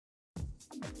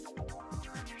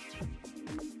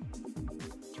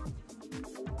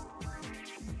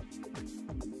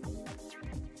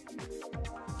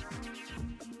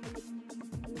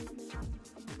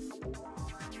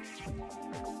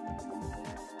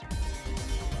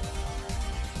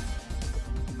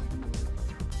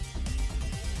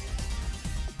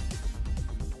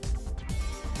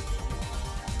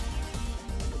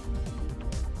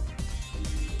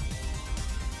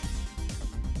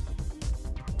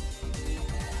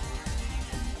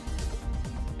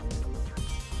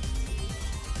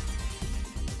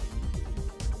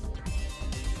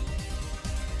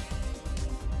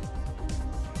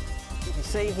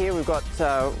See here we've got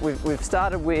we've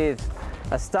started with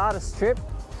a starter strip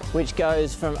which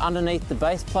goes from underneath the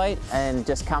base plate and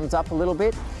just comes up a little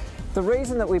bit. The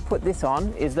reason that we put this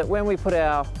on is that when we put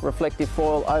our reflective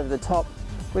foil over the top,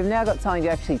 we've now got something to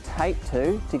actually tape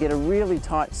to get a really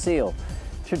tight seal.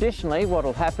 Traditionally what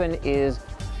will happen is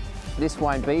this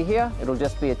won't be here, it'll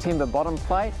just be a timber bottom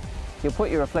plate. You'll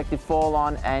put your reflective foil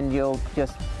on and you'll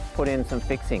just put in some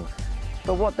fixings.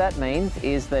 But what that means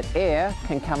is that air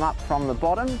can come up from the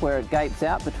bottom where it gapes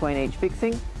out between each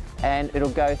fixing, and it'll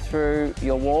go through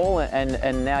your wall,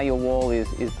 and now your wall is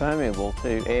permeable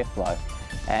to airflow,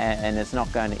 and it's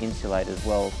not going to insulate as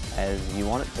well as you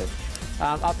want it to.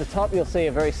 Up the top you'll see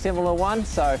a very similar one.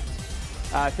 So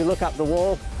if you look up the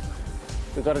wall,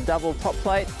 we've got a double top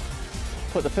plate.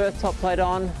 Put the first top plate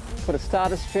on, put a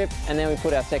starter strip, and then we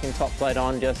put our second top plate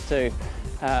on just to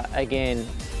again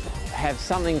have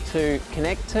something to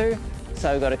connect to,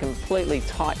 so we've got a completely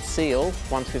tight seal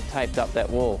once we've taped up that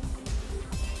wall.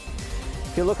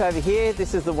 If you look over here,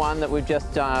 this is the one that we've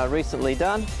just recently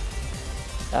done,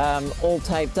 all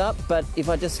taped up, but if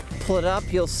I just pull it up,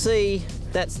 you'll see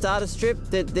that starter strip,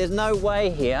 there's no way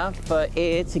here for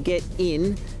air to get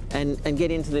in and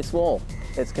get into this wall.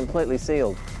 It's completely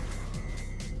sealed.